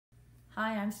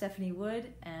Hi, I'm Stephanie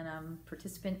Wood, and I'm a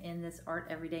participant in this Art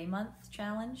Everyday Month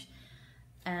challenge.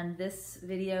 And this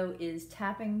video is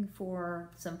tapping for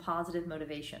some positive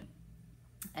motivation.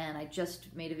 And I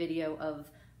just made a video of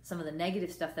some of the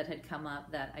negative stuff that had come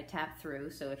up that I tapped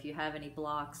through. So if you have any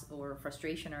blocks or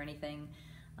frustration or anything,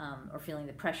 or feeling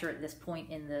the pressure at this point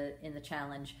in the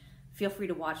challenge, feel free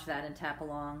to watch that and tap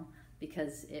along,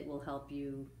 because it will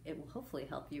hopefully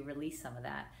help you release some of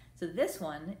that. So this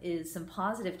one is some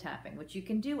positive tapping, which you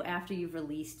can do after you've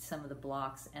released some of the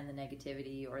blocks and the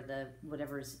negativity or the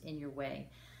whatever's in your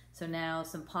way. So now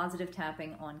some positive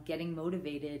tapping on getting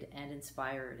motivated and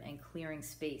inspired and clearing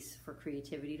space for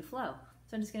creativity to flow.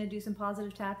 So I'm just going to do some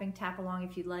positive tapping. Tap along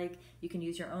if you'd like. You can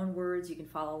use your own words. You can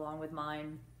follow along with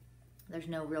mine. There's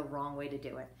no real wrong way to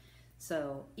do it.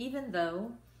 So even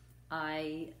though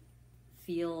I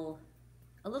feel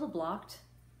a little blocked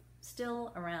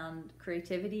still around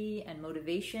creativity and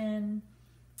motivation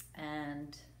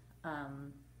and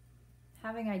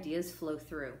having ideas flow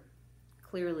through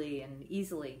clearly and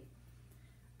easily,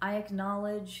 I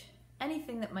acknowledge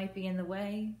anything that might be in the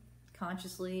way,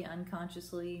 consciously,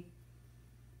 unconsciously,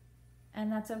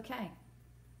 and that's okay.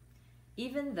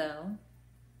 Even though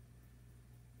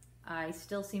I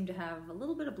still seem to have a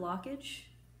little bit of blockage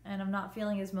and I'm not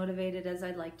feeling as motivated as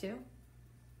I'd like to,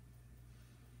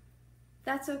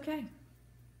 that's okay.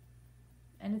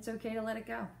 And it's okay to let it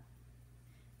go.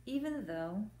 Even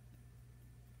though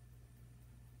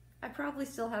I probably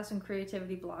still have some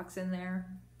creativity blocks in there,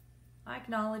 I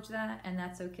acknowledge that, and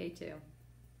that's okay too.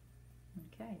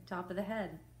 Okay, top of the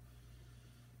head.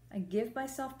 I give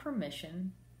myself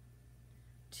permission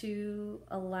to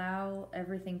allow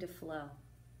everything to flow.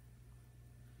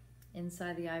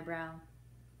 Inside the eyebrow,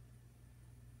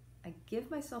 I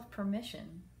give myself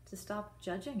permission to stop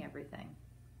judging everything.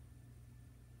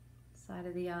 Side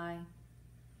of the eye,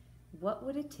 what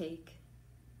would it take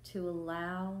to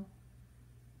allow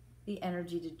the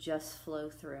energy to just flow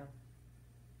through?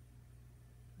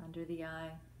 Under the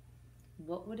eye,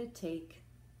 what would it take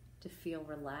to feel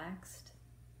relaxed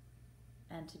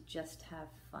and to just have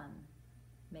fun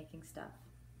making stuff?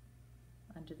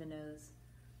 Under the nose,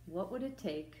 what would it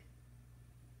take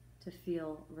to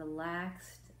feel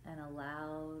relaxed and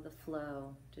allow the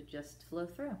flow to just flow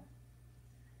through?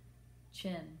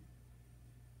 Chin,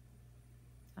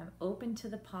 I'm open to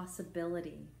the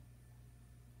possibility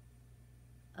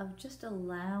of just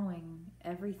allowing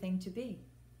everything to be.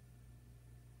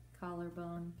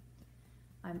 Collarbone,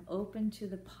 I'm open to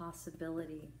the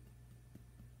possibility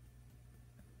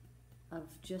of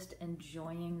just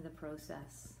enjoying the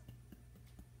process.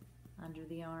 Under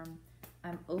the arm,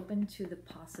 I'm open to the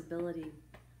possibility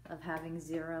of having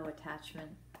zero attachment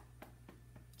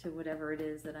to whatever it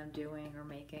is that I'm doing or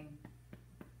making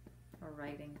or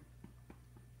writing.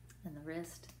 And the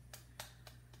wrist,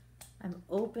 I'm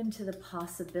open to the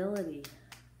possibility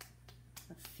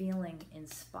of feeling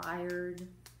inspired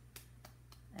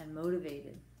and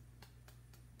motivated.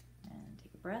 And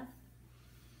take a breath.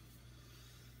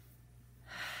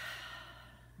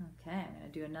 Okay, I'm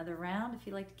going to do another round if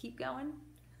you'd like to keep going.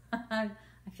 I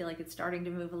feel like it's starting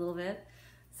to move a little bit.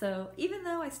 So even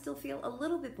though I still feel a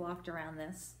little bit blocked around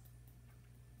this,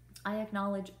 I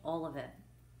acknowledge all of it.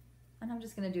 And I'm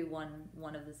just going to do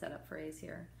one of the setup phrase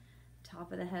here.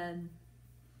 Top of the head.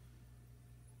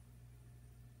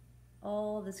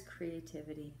 All this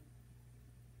creativity.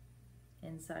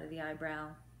 Inside of the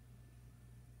eyebrow.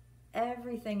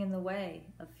 Everything in the way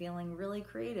of feeling really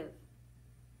creative.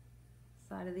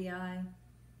 Side of the eye.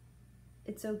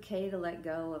 It's okay to let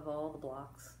go of all the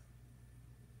blocks.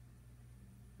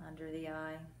 Under the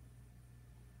eye.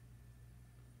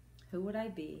 Who would I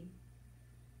be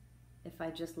if I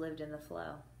just lived in the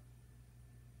flow?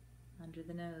 Under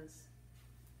the nose.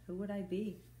 Who would I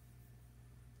be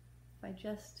if I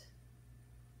just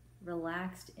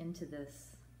relaxed into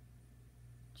this?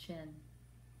 Chin.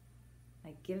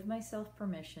 I give myself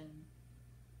permission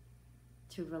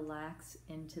to relax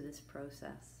into this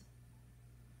process.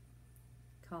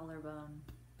 Collarbone.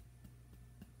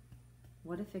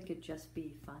 What if it could just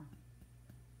be fun?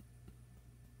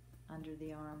 Under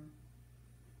the arm.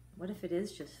 What if it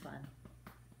is just fun?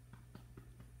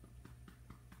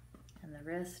 And the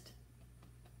wrist.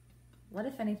 What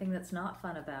if anything that's not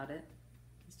fun about it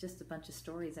is just a bunch of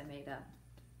stories I made up?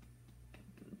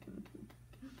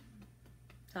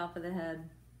 Top of the head.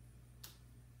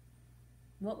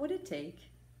 What would it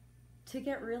take to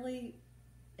get really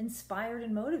inspired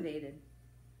and motivated?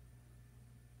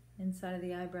 Inside of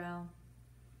the eyebrow.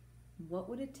 What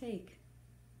would it take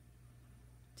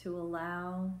to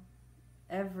allow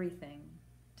everything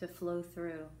to flow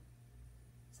through?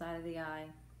 Side of the eye.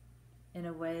 in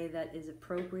a way that is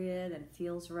appropriate and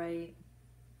feels right.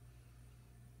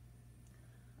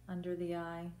 Under the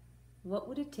eye. What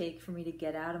would it take for me to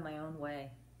get out of my own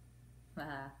way?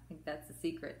 I think that's the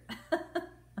secret.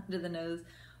 Under the nose.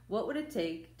 What would it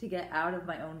take to get out of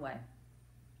my own way?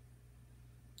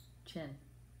 Chin.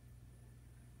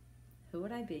 Who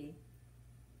would I be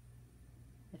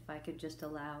if I could just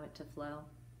allow it to flow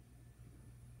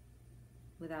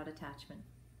without attachment?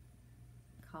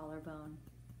 Collarbone.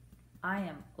 I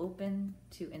am open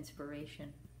to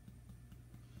inspiration.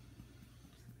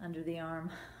 Under the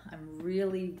arm, I'm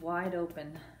really wide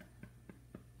open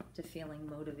to feeling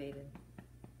motivated.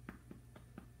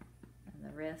 And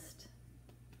the wrist,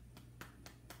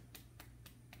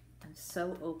 I'm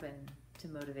so open to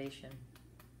motivation.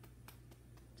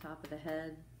 Top of the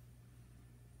head,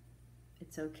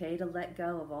 it's okay to let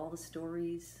go of all the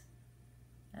stories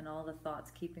and all the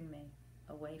thoughts keeping me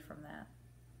away from that.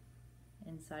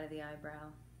 Inside of the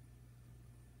eyebrow,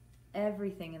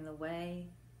 everything in the way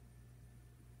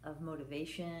of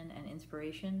motivation and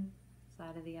inspiration,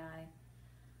 side of the eye,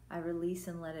 I release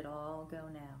and let it all go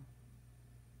now.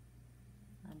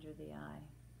 Under the eye,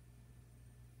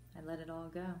 I let it all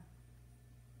go.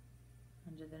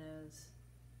 Under the nose,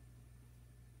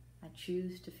 I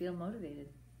choose to feel motivated.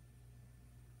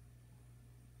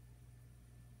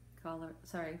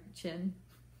 Chin.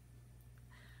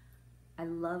 I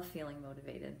love feeling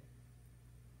motivated.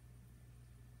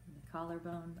 And the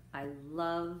collarbone, I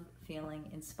love feeling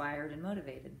inspired and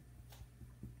motivated.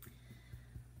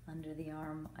 Under the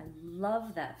arm, I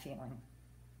love that feeling.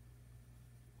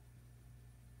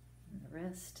 And the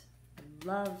wrist, I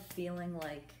love feeling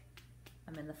like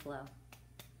I'm in the flow.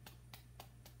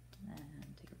 And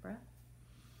take a breath.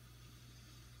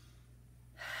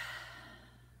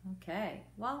 Okay,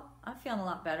 well, I'm feeling a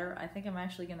lot better. I think I'm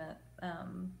actually gonna,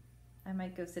 I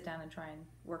might go sit down and try and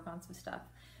work on some stuff.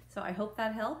 So I hope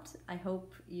that helped. I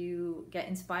hope you get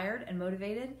inspired and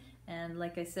motivated. And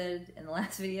like I said in the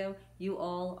last video, you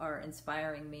all are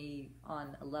inspiring me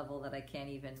on a level that I can't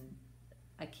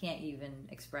even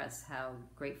express how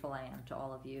grateful I am to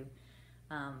all of you.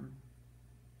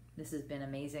 This has been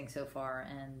amazing so far,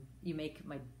 and you make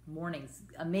my mornings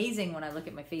amazing when I look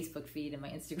at my Facebook feed and my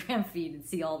Instagram feed and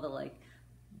see all the like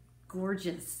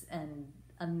gorgeous and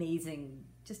amazing,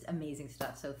 just amazing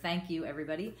stuff. So thank you,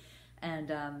 everybody.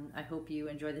 And I hope you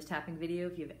enjoy this tapping video.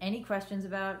 If you have any questions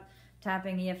about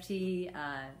tapping, EFT,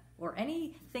 or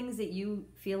any things that you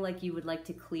feel like you would like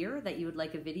to clear, that you would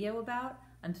like a video about,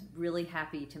 I'm really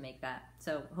happy to make that.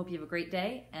 So hope you have a great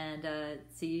day, and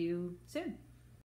see you soon.